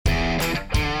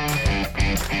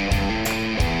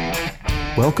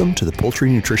Welcome to the Poultry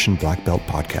Nutrition Black Belt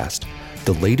Podcast,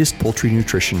 the latest poultry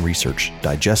nutrition research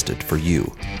digested for you.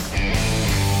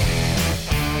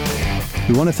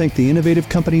 We want to thank the innovative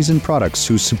companies and products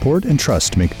whose support and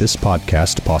trust make this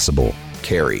podcast possible.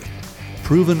 Carry,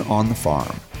 proven on the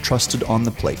farm, trusted on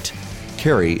the plate.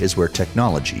 Carry is where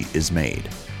technology is made.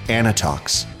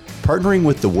 Anatox, partnering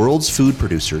with the world's food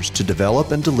producers to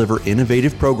develop and deliver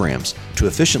innovative programs to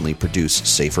efficiently produce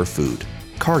safer food.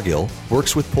 Cargill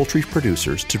works with poultry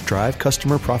producers to drive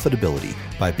customer profitability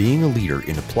by being a leader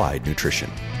in applied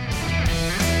nutrition.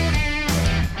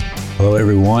 Hello,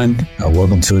 everyone.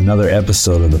 Welcome to another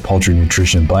episode of the Poultry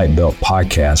Nutrition Black Belt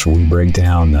Podcast, where we break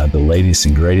down the latest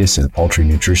and greatest in poultry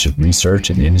nutrition research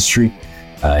and industry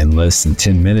in less than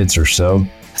 10 minutes or so.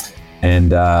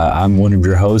 And I'm one of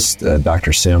your hosts,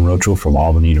 Dr. Sam Rochel from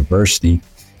Auburn University.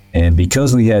 And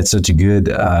because we had such a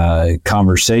good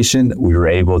conversation, we were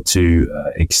able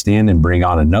to extend and bring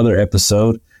on another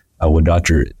episode with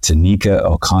Dr. Tanika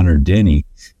O'Connor-Dennie.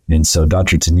 And so,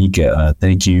 Dr. Tanika,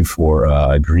 thank you for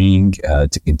agreeing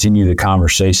to continue the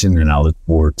conversation, and I look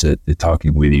forward to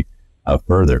talking with you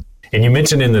further. And you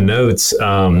mentioned in the notes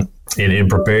in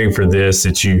preparing for this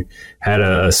that you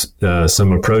had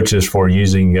some approaches for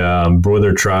using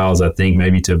broiler trials, I think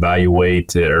maybe to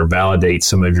evaluate or validate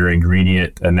some of your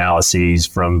ingredient analyses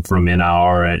from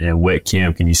NIR and wet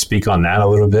chem. Can you speak on that a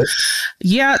little bit?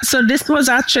 Yeah, so this was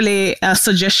actually a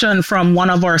suggestion from one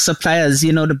of our suppliers.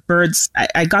 You know, the birds,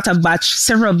 I got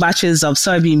several batches of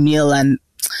soybean meal, and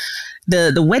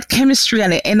the wet chemistry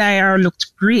and the NIR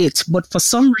looked great, but for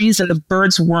some reason the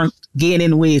birds weren't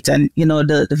gaining weight. And, you know,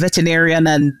 the veterinarian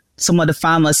and some of the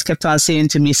farmers kept on saying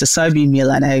to me, it's a soybean meal.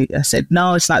 And I said,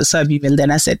 no, it's not a soybean meal. Then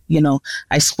I said, you know,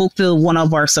 I spoke to one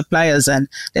of our suppliers and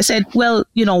they said, well,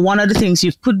 you know, one of the things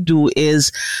you could do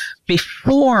is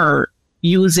before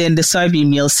using the soybean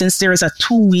meal, since there is a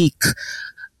two week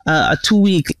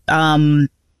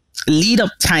lead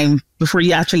up time before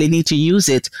you actually need to use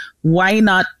it, why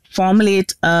not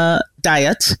formulate a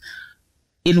diet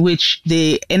in which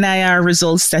the NIR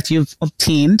results that you've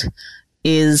obtained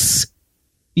is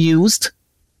used,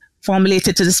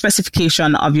 formulated to the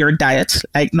specification of your diet,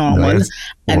 like normal, nice.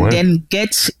 And then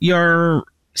get your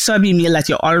soybean meal that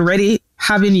you already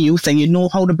have in use and you know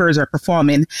how the birds are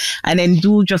performing, and then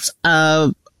do just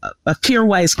a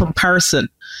pairwise comparison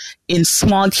in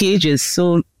small cages.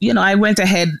 So, you know, I went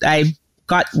ahead, I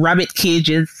got rabbit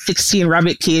cages, 16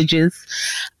 rabbit cages,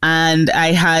 and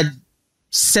I had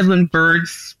 7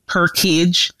 birds per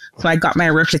cage. So I got my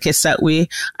replicates that way.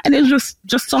 And it was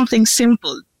just something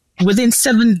simple. Within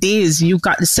 7 days, you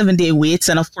got the 7-day weights.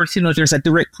 And of course, you know, there's a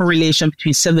direct correlation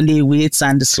between 7-day weights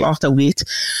and the slaughter weight.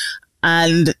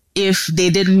 And if they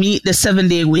didn't meet the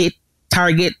 7-day weight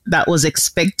target that was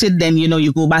expected, then, you know,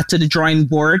 you go back to the drawing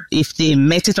board. If they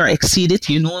met it or exceed it,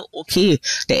 you know, okay,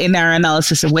 the NR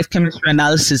analysis, the wet chemistry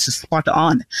analysis is spot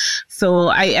on. So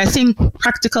I think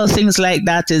practical things like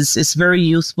that is very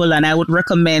useful, and I would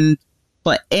recommend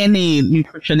for any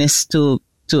nutritionist to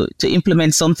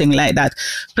implement something like that,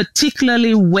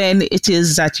 particularly when it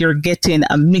is that you're getting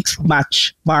a mixed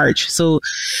batch barge. So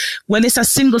when it's a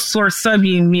single source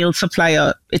soybean meal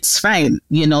supplier, it's fine.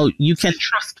 You know, you can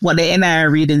trust what the NIR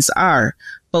readings are.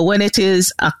 But when it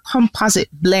is a composite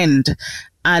blend,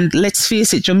 and let's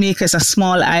face it, Jamaica is a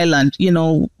small island, you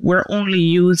know, we're only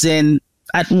using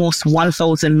at most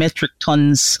 1,000 metric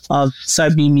tons of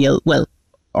soybean meal. Well,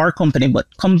 our company, but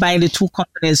combine the two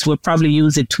companies, we're probably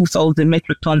using 2,000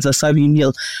 metric tons of soybean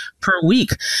meal per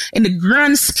week. In the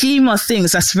grand scheme of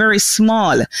things, that's very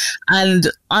small. And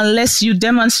unless you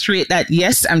demonstrate that,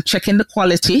 yes, I'm checking the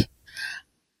quality,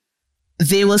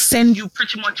 they will send you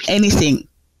pretty much anything.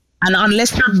 And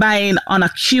unless you're buying on a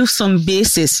QSUM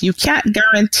basis, you can't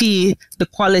guarantee the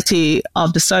quality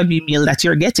of the soybean meal that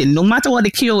you're getting, no matter what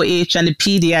the QOH and the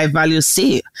PDI values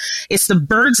say. It's the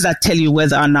birds that tell you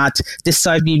whether or not the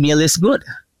soybean meal is good.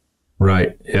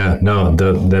 Right. Yeah. No,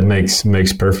 that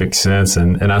makes perfect sense.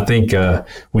 And I think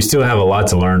we still have a lot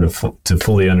to learn to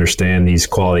fully understand these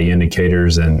quality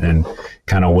indicators and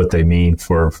kind of what they mean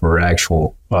for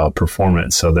actual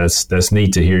performance. So that's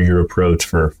neat to hear your approach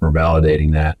for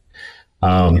validating that.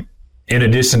 In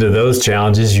addition to those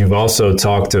challenges, you've also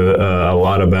talked a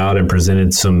lot about and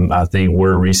presented some, I think,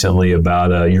 word recently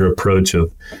about your approach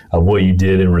of what you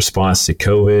did in response to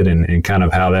COVID and kind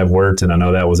of how that worked. And I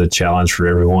know that was a challenge for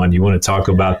everyone. You want to talk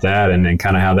about that and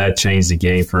kind of how that changed the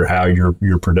game for how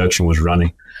your production was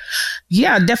running?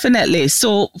 Yeah, definitely.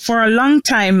 So for a long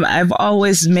time, I've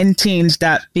always maintained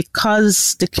that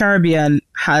because the Caribbean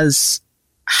has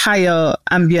higher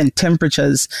ambient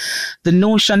temperatures, the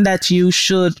notion that you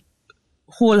should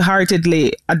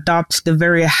wholeheartedly adopt the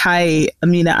very high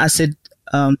amino acid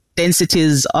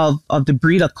densities of the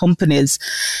breeder companies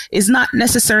is not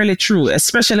necessarily true,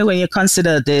 especially when you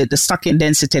consider the stocking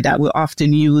density that we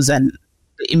often use and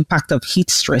the impact of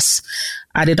heat stress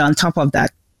added on top of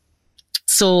that.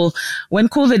 So when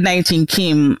COVID-19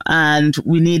 came and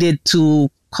we needed to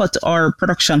cut our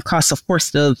production costs, of course,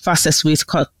 the fastest way to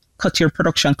cut your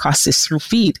production costs is through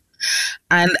feed.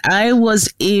 And I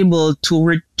was able to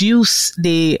reduce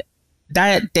the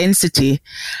diet density.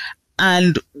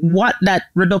 And what that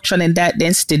reduction in diet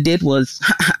density did was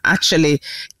actually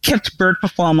kept bird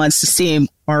performance the same,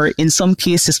 or in some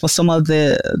cases for some of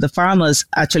the farmers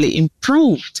actually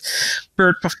improved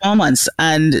bird performance.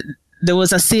 And there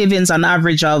was a savings on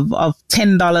average of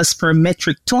 $10 per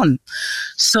metric ton.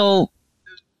 So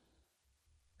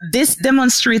this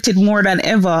demonstrated more than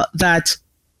ever that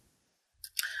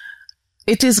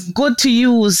it is good to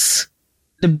use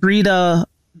the breeder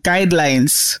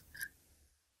guidelines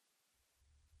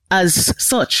as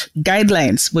such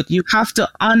guidelines, but you have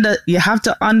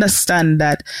to understand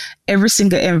that every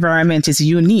single environment is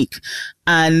unique.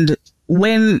 And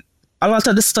when a lot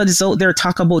of the studies out there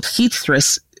talk about heat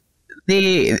stress,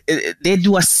 they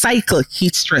do a cycle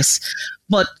heat stress,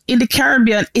 but in the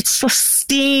Caribbean, it's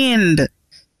sustained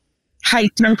high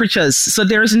temperatures. So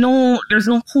there's no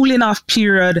cooling off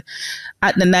period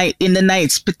in the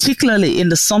nights, particularly in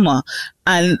the summer.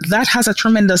 And that has a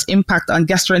tremendous impact on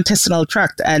gastrointestinal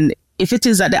tract. And if it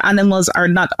is that the animals are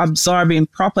not absorbing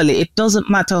properly, it doesn't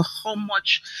matter how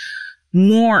much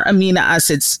more amino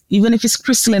acids, even if it's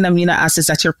crystalline amino acids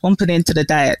that you're pumping into the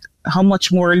diet, how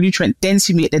much more nutrient dense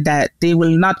you make the diet, they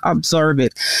will not absorb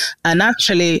it. And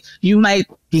actually, you might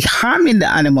be harming the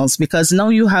animals because now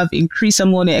you have increased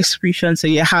ammonia excretion. So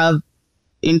you have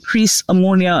increased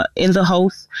ammonia in the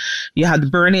house. You have the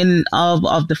burning of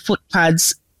the foot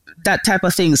pads, that type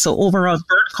of thing. So overall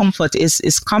bird comfort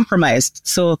is compromised.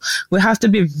 So we have to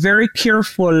be very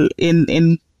careful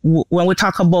in when we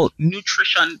talk about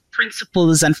nutrition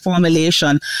principles and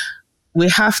formulation. We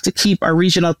have to keep a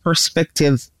regional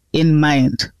perspective in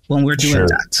mind when we're doing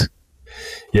that.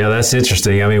 Yeah, that's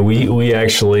interesting. I mean, we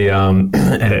actually,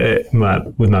 with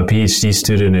my PhD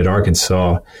student at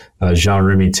Arkansas,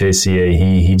 Jean-Remy Tessier,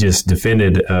 he just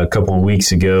defended a couple of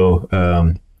weeks ago,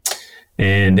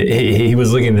 and he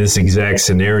was looking at this exact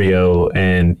scenario,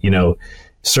 and, you know,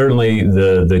 certainly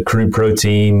the crude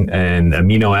protein and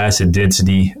amino acid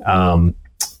density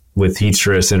with heat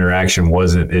stress interaction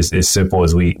wasn't as simple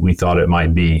as we thought it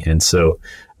might be. And so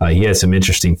he had some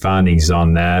interesting findings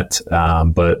on that.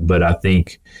 But I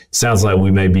think sounds like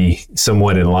we may be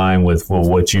somewhat in line with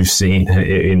what you've seen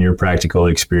in your practical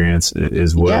experience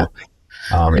as well.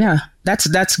 Yeah.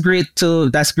 That's great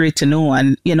to know.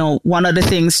 And, you know, one of the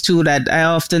things too that I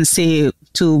often say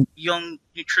to young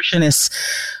nutritionists,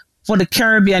 for the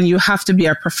Caribbean, you have to be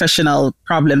a professional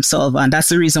problem solver. And that's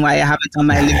the reason why I have it on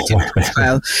my LinkedIn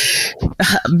profile.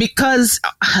 Because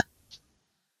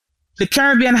the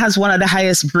Caribbean has one of the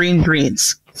highest brain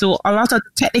drains. So a lot of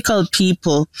technical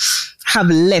people have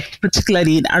left,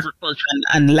 particularly in agriculture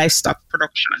and livestock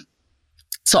production.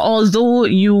 So although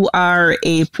you are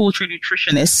a poultry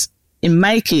nutritionist, in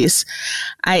my case,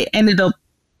 I ended up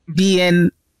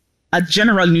being a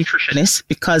general nutritionist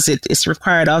because it is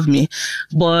required of me,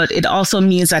 but it also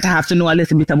means that I have to know a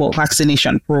little bit about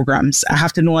vaccination programs. I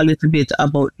have to know a little bit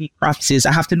about necropsies.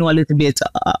 I have to know a little bit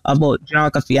about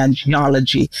geography and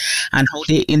geology and how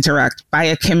they interact,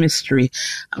 biochemistry,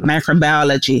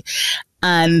 microbiology.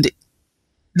 And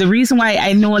the reason why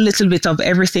I know a little bit of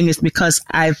everything is because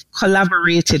I've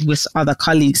collaborated with other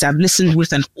colleagues. I've listened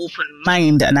with an open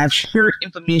mind and I've shared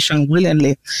information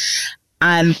willingly.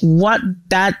 And what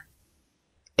that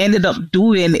ended up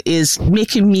doing is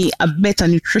making me a better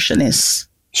nutritionist.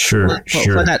 Sure.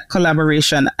 For that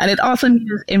collaboration. And it also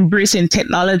means embracing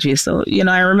technology. So, you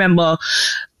know, I remember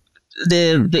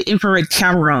the infrared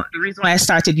camera. The reason why I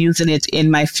started using it in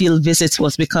my field visits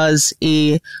was because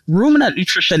a ruminant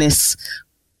nutritionist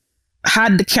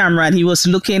had the camera and he was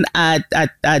looking at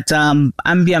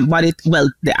ambient body,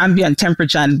 the ambient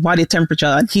temperature and body temperature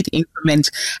and heat increment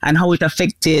and how it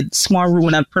affected small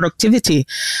ruminant productivity.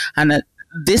 And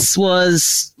this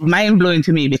was mind blowing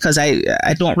to me because I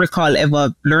don't recall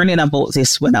ever learning about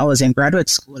this when I was in graduate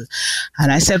school.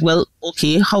 And I said, well,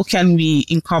 okay, how can we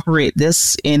incorporate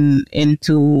this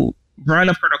into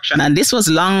broiler production? And this was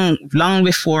long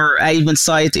before I even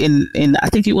saw it in I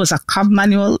think it was a Cobb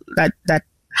manual that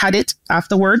had it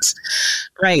afterwards.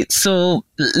 Right. So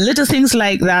little things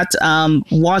like that,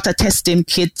 water testing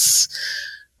kits.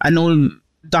 I know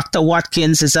Dr.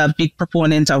 Watkins is a big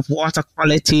proponent of water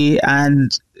quality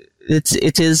and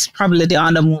It is probably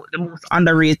the most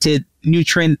underrated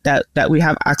nutrient that we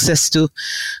have access to.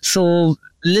 So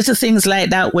little things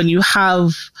like that, when you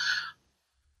have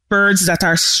birds that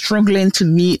are struggling to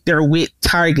meet their weight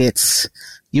targets,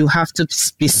 you have to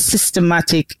be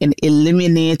systematic in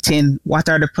eliminating what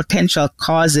are the potential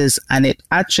causes. And it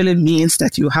actually means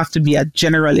that you have to be a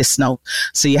generalist now.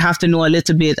 So you have to know a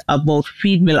little bit about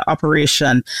feed mill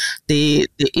operation, the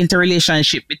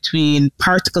interrelationship between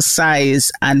particle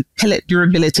size and pellet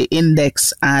durability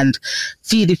index and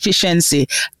feed efficiency.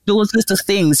 Those little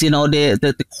things,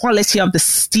 the quality of the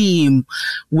steam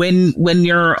when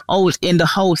you're out in the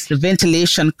house, the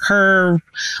ventilation curve,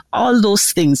 all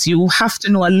those things. You have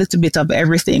to know a little bit of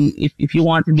everything if you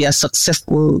want to be a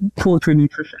successful poultry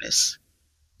nutritionist.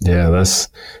 Yeah, that's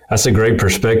a great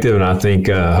perspective, and I think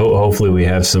hopefully we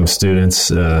have some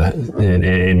students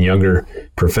and younger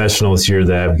professionals hear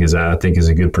that, because I think is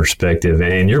a good perspective.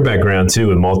 And your background too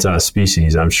with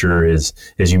multi-species, I'm sure is,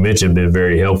 as you mentioned, been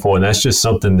very helpful. And that's just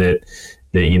something that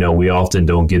we often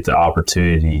don't get the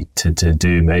opportunity to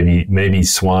do. Maybe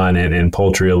swine and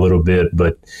poultry a little bit,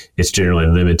 but it's generally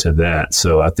limited to that.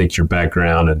 So I think your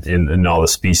background and all the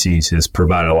species has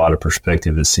provided a lot of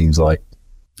perspective, it seems like.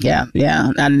 Yeah.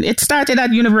 And it started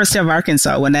at University of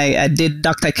Arkansas when I did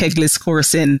Dr. Kegley's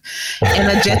course in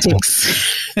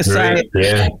energetics. So I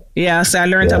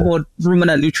learned about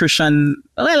ruminant nutrition.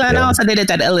 Well, and I also did it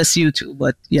at LSU too,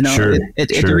 but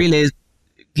it really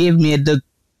gave me the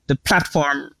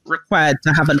platform required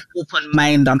to have an open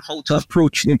mind on how to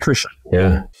approach nutrition.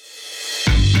 Yeah.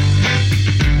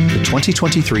 The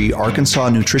 2023 Arkansas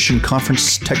Nutrition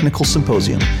Conference Technical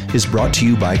Symposium is brought to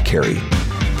you by Carry.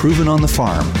 Proven on the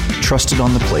farm, trusted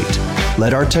on the plate.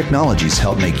 Let our technologies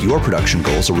help make your production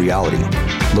goals a reality.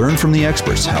 Learn from the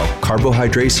experts how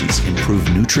carbohydrases improve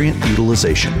nutrient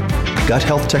utilization. Gut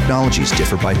health technologies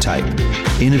differ by type.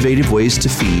 Innovative ways to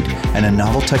feed and a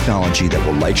novel technology that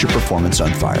will light your performance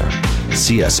on fire.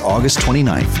 See us August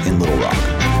 29th in Little Rock.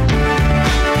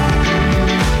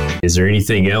 Is there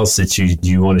anything else that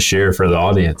you want to share for the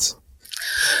audience?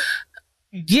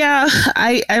 Yeah,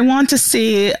 I want to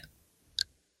say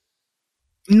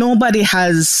nobody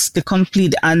has the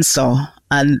complete answer,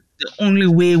 and the only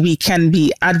way we can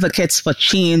be advocates for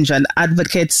change and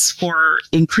advocates for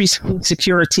increased food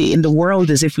security in the world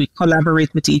is if we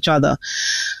collaborate with each other.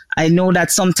 I know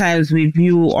that sometimes we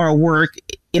view our work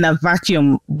in a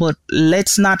vacuum, but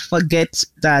let's not forget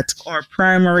that our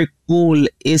primary goal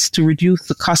is to reduce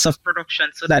the cost of production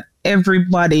so that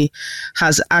everybody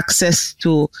has access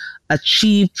to a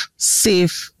cheap,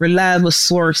 safe, reliable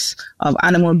source of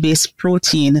animal-based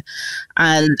protein.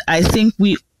 And I think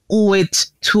we owe it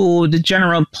to the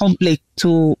general public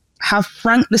to have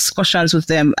frank discussions with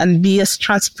them and be as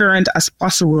transparent as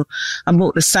possible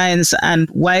about the science and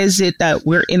why is it that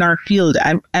we're in our field.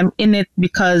 I'm in it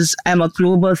because I'm a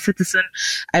global citizen.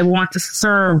 I want to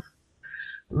serve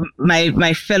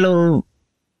my fellow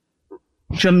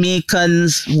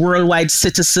Jamaicans, worldwide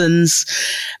citizens.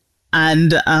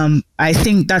 And I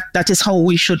think that is how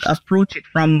we should approach it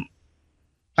from,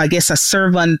 I guess, a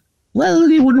servant. Well,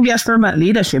 it wouldn't be a servant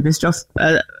leadership. It's just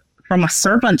from a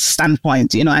servant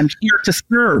standpoint. I'm here to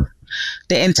serve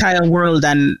the entire world.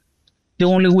 And the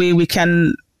only way we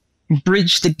can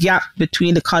bridge the gap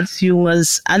between the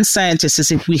consumers and scientists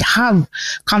is if we have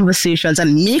conversations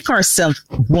and make ourselves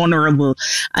vulnerable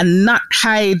and not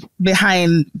hide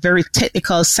behind very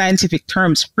technical scientific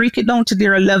terms. Break it down to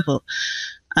their level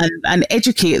and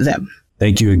educate them.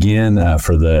 Thank you again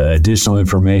for the additional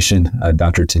information,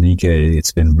 Dr. Tanika.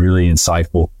 It's been really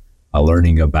insightful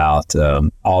learning about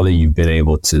all that you've been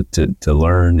able to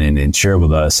learn and share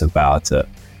with us about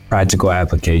practical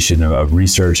application of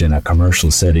research in a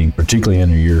commercial setting, particularly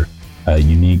under your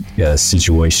unique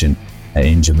situation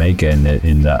in Jamaica and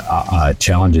the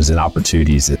challenges and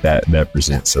opportunities that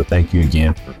presents. So thank you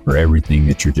again for everything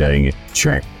that you're doing and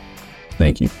sharing.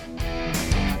 Thank you.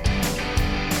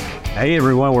 Hey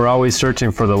everyone, we're always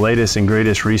searching for the latest and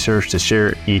greatest research to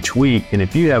share each week. And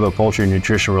if you have a poultry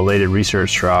nutrition related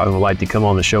research trial and would like to come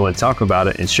on the show and talk about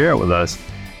it and share it with us,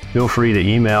 feel free to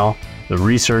email the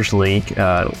research link,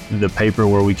 the paper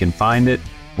where we can find it,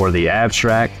 or the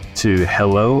abstract to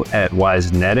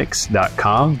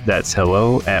hello@wisenetics.com. That's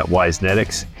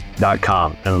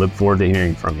hello@wisenetics.com. And I look forward to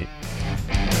hearing from you.